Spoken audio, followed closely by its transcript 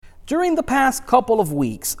During the past couple of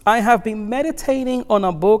weeks, I have been meditating on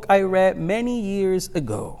a book I read many years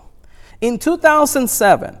ago. In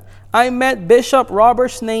 2007, I met Bishop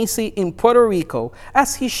Robert Schnase in Puerto Rico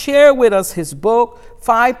as he shared with us his book,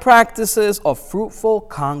 5 Practices of Fruitful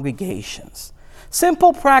Congregations.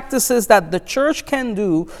 Simple practices that the church can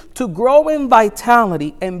do to grow in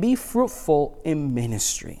vitality and be fruitful in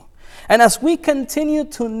ministry. And as we continue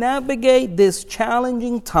to navigate this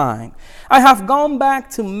challenging time, I have gone back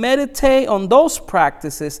to meditate on those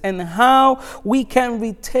practices and how we can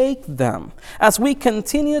retake them as we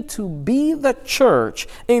continue to be the church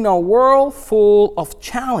in a world full of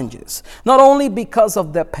challenges, not only because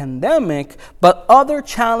of the pandemic, but other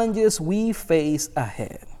challenges we face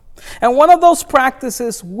ahead. And one of those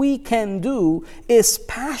practices we can do is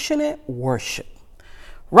passionate worship.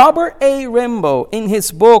 Robert A. Rimbaud, in his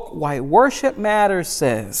book, Why Worship Matters,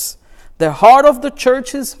 says, "The heart of the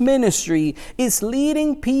church's ministry is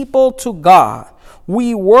leading people to God.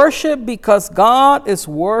 We worship because God is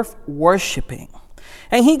worth worshiping."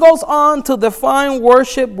 And he goes on to define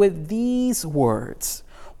worship with these words.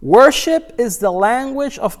 Worship is the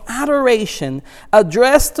language of adoration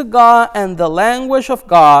addressed to God and the language of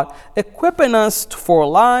God, equipping us for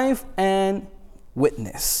life and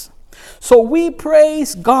witness. So we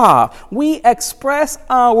praise God, we express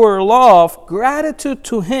our love, gratitude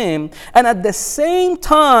to Him, and at the same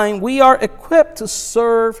time, we are equipped to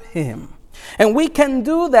serve Him. And we can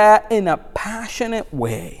do that in a passionate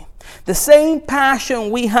way. The same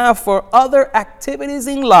passion we have for other activities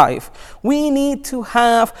in life, we need to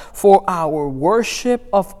have for our worship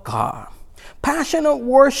of God. Passionate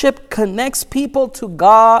worship connects people to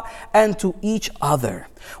God and to each other.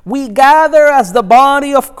 We gather as the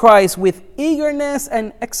body of Christ with eagerness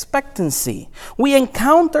and expectancy. We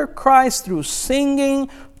encounter Christ through singing,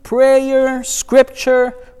 prayer,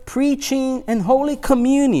 scripture, preaching, and Holy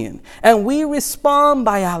Communion. And we respond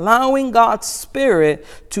by allowing God's Spirit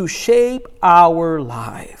to shape our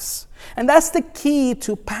lives. And that's the key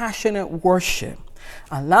to passionate worship.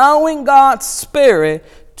 Allowing God's Spirit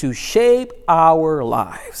to shape our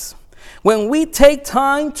lives. When we take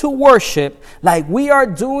time to worship like we are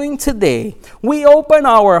doing today, we open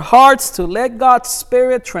our hearts to let God's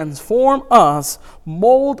Spirit transform us,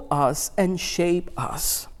 mold us, and shape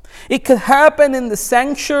us. It could happen in the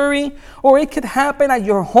sanctuary, or it could happen at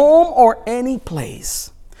your home or any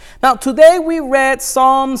place. Now, today we read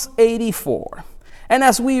Psalms 84. And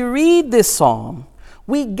as we read this psalm,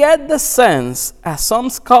 we get the sense, as some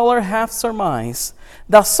scholars have surmised,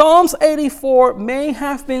 that Psalms 84 may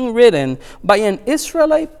have been written by an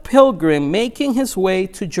Israelite pilgrim making his way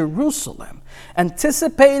to Jerusalem,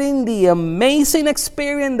 anticipating the amazing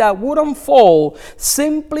experience that would unfold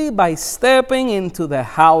simply by stepping into the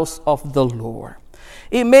house of the Lord.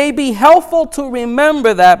 It may be helpful to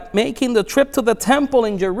remember that making the trip to the temple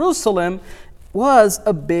in Jerusalem was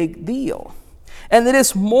a big deal. And it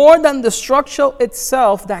is more than the structure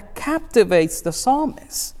itself that captivates the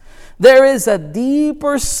psalmist. There is a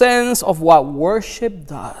deeper sense of what worship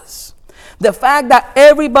does. The fact that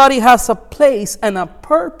everybody has a place and a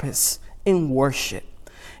purpose in worship.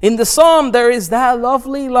 In the psalm, there is that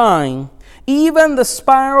lovely line, "Even the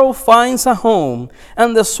sparrow finds a home,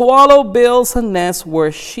 and the swallow builds a nest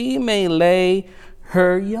where she may lay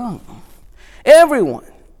her young."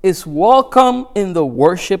 Everyone is welcome in the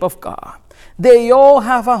worship of God. They all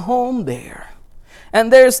have a home there.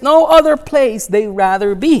 And there's no other place they'd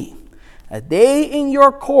rather be. A day in your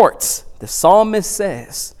courts, the psalmist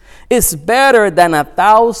says, is better than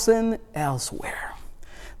 1,000 elsewhere.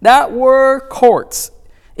 That word courts,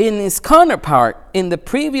 in its counterpart in the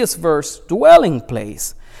previous verse, dwelling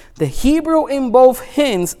place, the Hebrew in both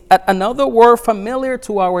hints at another word familiar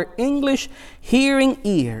to our English hearing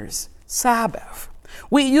ears, Sabbath.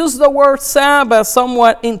 We use the word Sabbath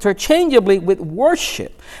somewhat interchangeably with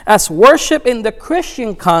worship, as worship in the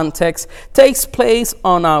Christian context takes place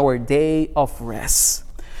on our day of rest.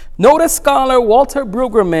 Notice scholar Walter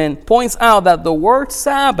Brueggemann points out that the word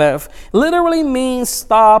Sabbath literally means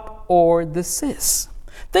stop or desist.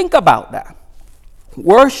 Think about that.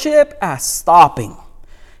 Worship as stopping,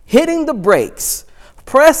 hitting the brakes,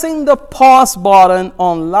 pressing the pause button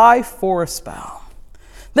on life for a spell.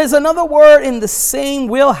 There's another word in the same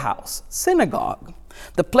wheelhouse, synagogue,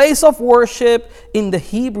 the place of worship in the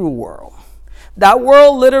Hebrew world. That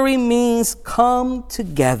word literally means come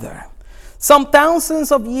together. Some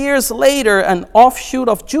thousands of years later, an offshoot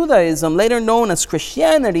of Judaism, later known as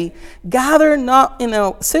Christianity, gathered not in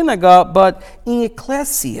a synagogue but in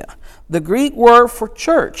ecclesia, the Greek word for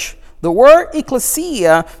church. The word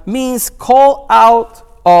ecclesia means call out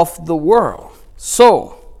of the world.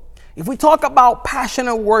 So, If we talk about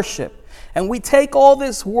passionate worship and we take all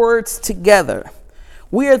these words together,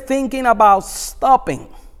 we are thinking about stopping,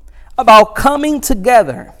 about coming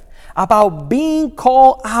together, about being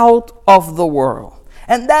called out of the world.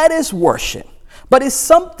 And that is worship. But it's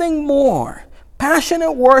something more.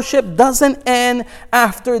 Passionate worship doesn't end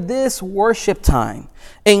after this worship time.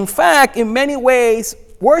 In fact, in many ways,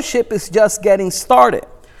 worship is just getting started.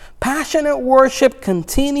 Passionate worship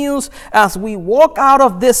continues as we walk out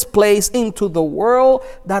of this place into the world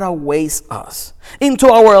that awaits us, into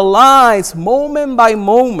our lives moment by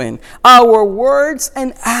moment, our words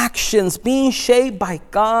and actions being shaped by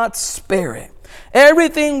God's Spirit.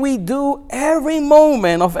 Everything we do every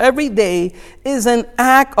moment of every day is an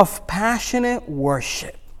act of passionate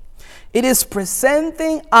worship. It is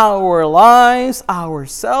presenting our lives,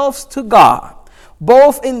 ourselves to God,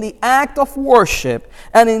 both in the act of worship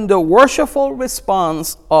and in the worshipful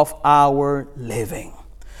response of our living.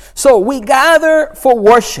 So we gather for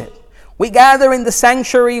worship. We gather in the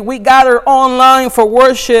sanctuary. We gather online for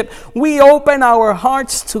worship. We open our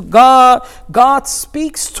hearts to God. God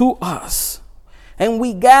speaks to us. And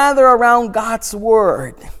we gather around God's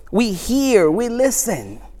word. We hear, we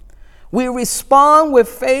listen. We respond with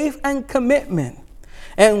faith and commitment.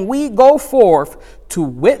 And we go forth to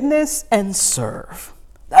witness and serve.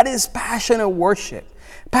 That is passionate worship.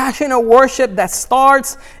 Passionate worship that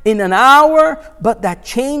starts in an hour, but that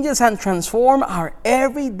changes and transforms our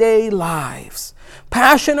everyday lives.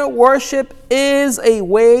 Passionate worship is a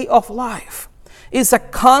way of life. It's a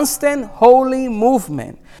constant holy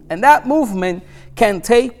movement. And that movement can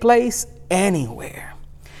take place anywhere.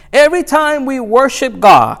 Every time we worship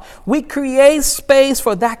God, we create space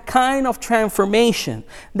for that kind of transformation,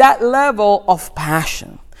 that level of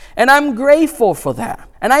passion. And I'm grateful for that.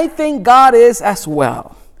 And I think God is as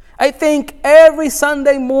well. I think every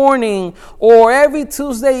Sunday morning or every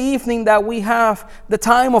Tuesday evening that we have the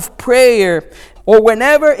time of prayer, or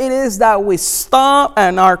whenever it is that we stop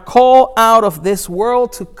and are called out of this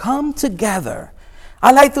world to come together,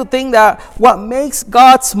 I like to think that what makes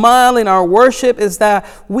God smile in our worship is that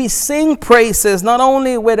we sing praises not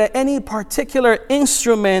only with any particular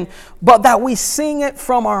instrument, but that we sing it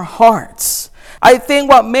from our hearts. I think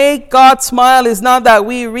what makes God smile is not that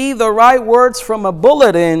we read the right words from a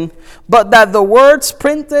bulletin, but that the words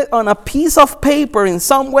printed on a piece of paper in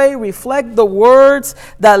some way reflect the words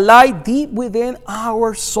that lie deep within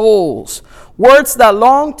our souls. Words that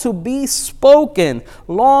long to be spoken,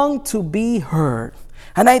 long to be heard.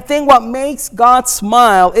 And I think what makes God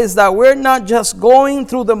smile is that we're not just going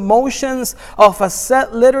through the motions of a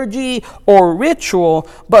set liturgy or ritual,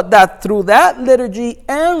 but that through that liturgy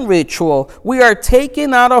and ritual, we are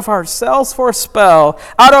taken out of ourselves for a spell,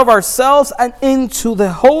 out of ourselves and into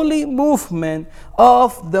the holy movement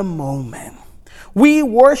of the moment. We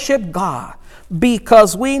worship God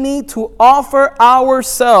because we need to offer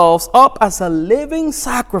ourselves up as a living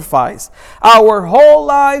sacrifice, our whole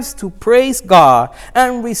lives to praise God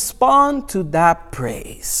and respond to that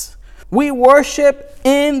praise. We worship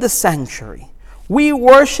in the sanctuary. We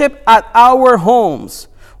worship at our homes.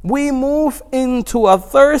 We move into a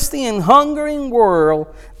thirsty and hungering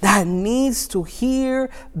world that needs to hear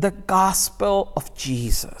the gospel of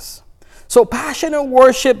Jesus. So passionate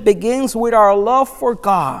worship begins with our love for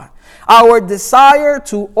God, our desire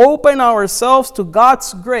to open ourselves to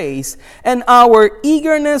God's grace, and our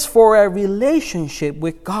eagerness for a relationship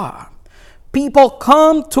with God. People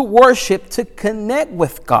come to worship to connect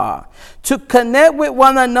with God, to connect with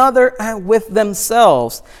one another and with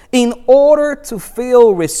themselves in order to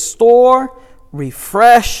feel restored,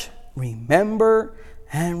 refreshed, remembered,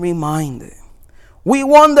 and reminded. We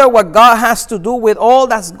wonder what God has to do with all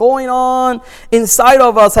that's going on inside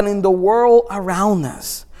of us and in the world around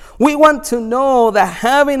us. We want to know that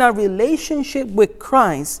having a relationship with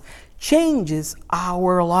Christ changes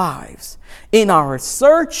our lives. In our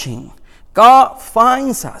searching, God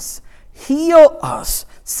finds us, heals us,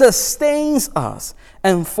 sustains us,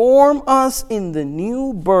 and forms us in the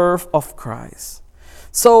new birth of Christ.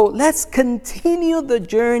 So let's continue the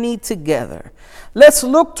journey together. Let's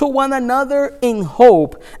look to one another in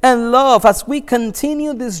hope and love as we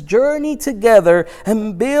continue this journey together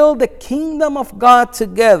and build the kingdom of God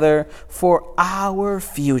together for our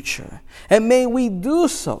future. And may we do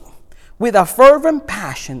so with a fervent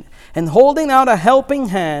passion and holding out a helping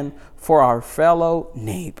hand for our fellow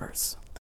neighbors.